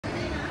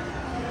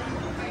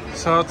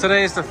So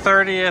today is the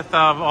 30th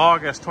of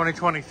August,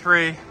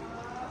 2023,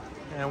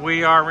 and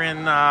we are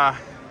in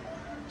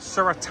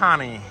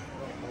Surat.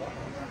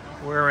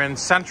 We're in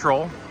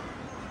Central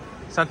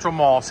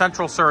Mall.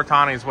 Central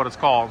Surat is what it's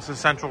called. It's a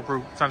Central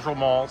Group, Central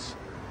Malls.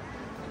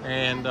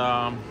 And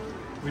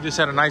we just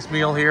had a nice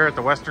meal here at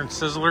the Western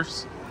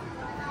Sizzlers.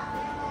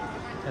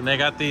 And they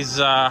got these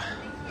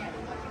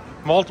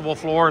multiple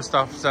floor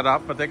stuff set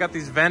up, but they got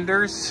these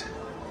vendors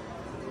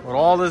with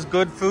all this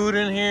good food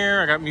in here.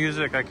 I got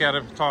music I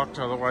can't talk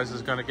to, otherwise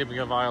it's gonna give me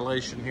a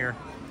violation here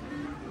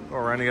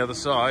or any other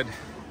side.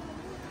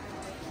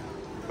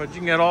 But you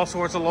can get all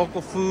sorts of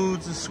local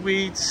foods and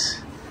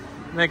sweets.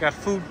 And they got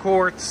food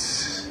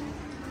courts.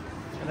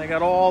 And they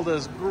got all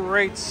this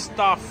great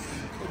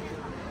stuff.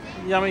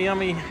 Yummy,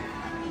 yummy.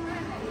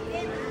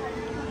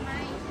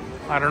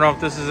 I don't know if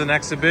this is an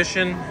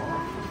exhibition.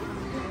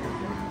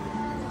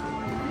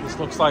 This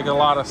looks like a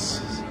lot of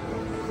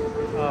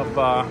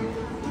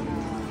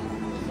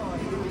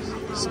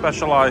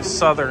specialized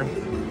southern.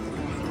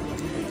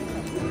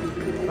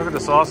 Look at the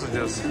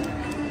sausages.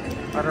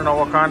 I don't know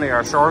what kind they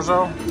are.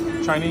 Chorizo?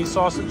 Chinese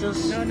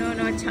sausages? No, not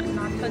fun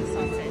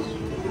sausage.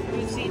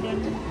 You see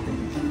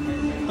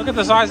them? Look at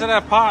the size of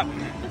that pot.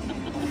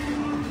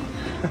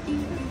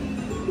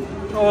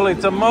 Holy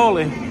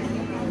tamale.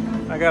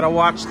 I gotta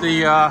watch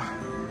the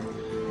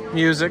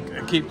music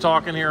and keep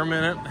talking here a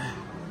minute.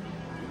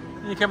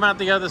 You come out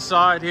the other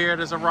side here,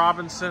 there's a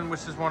Robinson,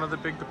 which is one of the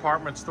big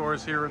department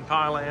stores here in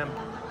Thailand.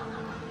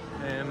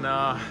 And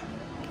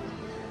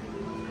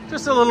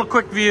just a little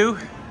quick view.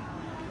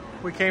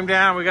 We came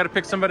down, we got to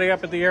pick somebody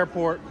up at the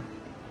airport.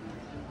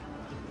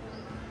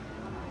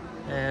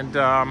 And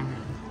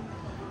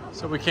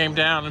so we came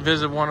down and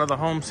visited one of the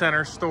home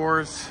center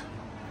stores.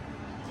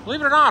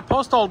 Believe it or not,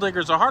 post hole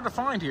diggers are hard to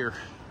find here.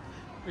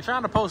 We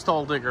found a post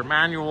hole digger,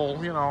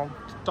 manual, you know,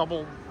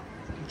 double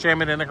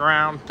jam it in the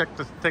ground, take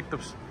the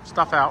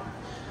stuff out.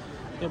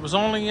 It was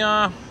only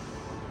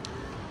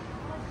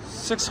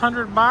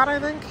 600 baht, I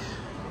think.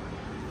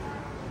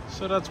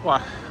 So that's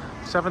what,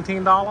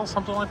 $17,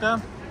 something like that.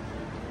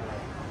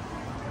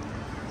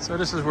 So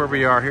this is where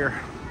we are here,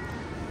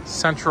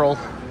 Central.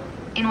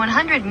 In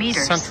 100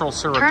 meters, Central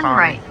Surat. turn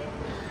right.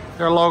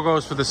 Their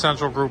logos for the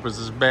Central Group is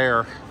this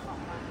bear.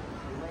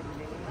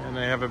 And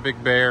they have a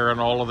big bear on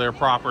all of their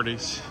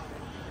properties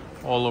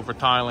all over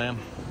Thailand.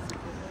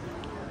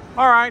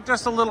 All right,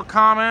 just a little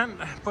comment.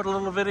 Put a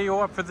little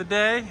video up for the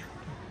day.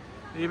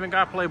 They even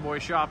got Playboy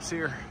shops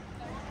here.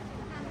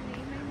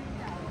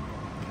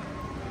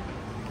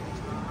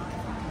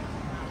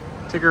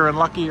 Tigger and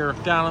Lucky are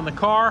down in the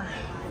car.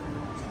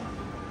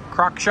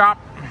 Croc shop.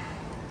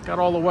 Got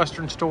all the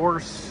Western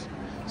stores.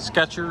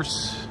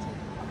 Skechers.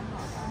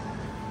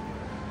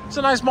 It's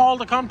a nice mall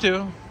to come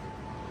to.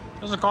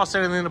 Doesn't cost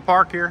anything to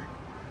park here.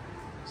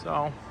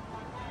 So,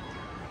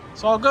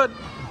 it's all good.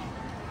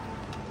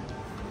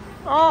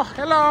 Oh,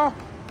 hello.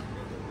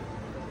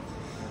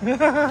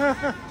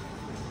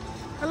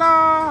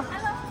 Hello.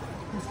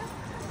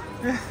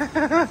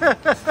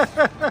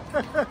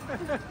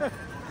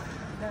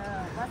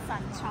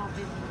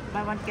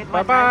 Buy one get Bye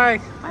one. bye.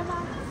 Bye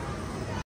bye.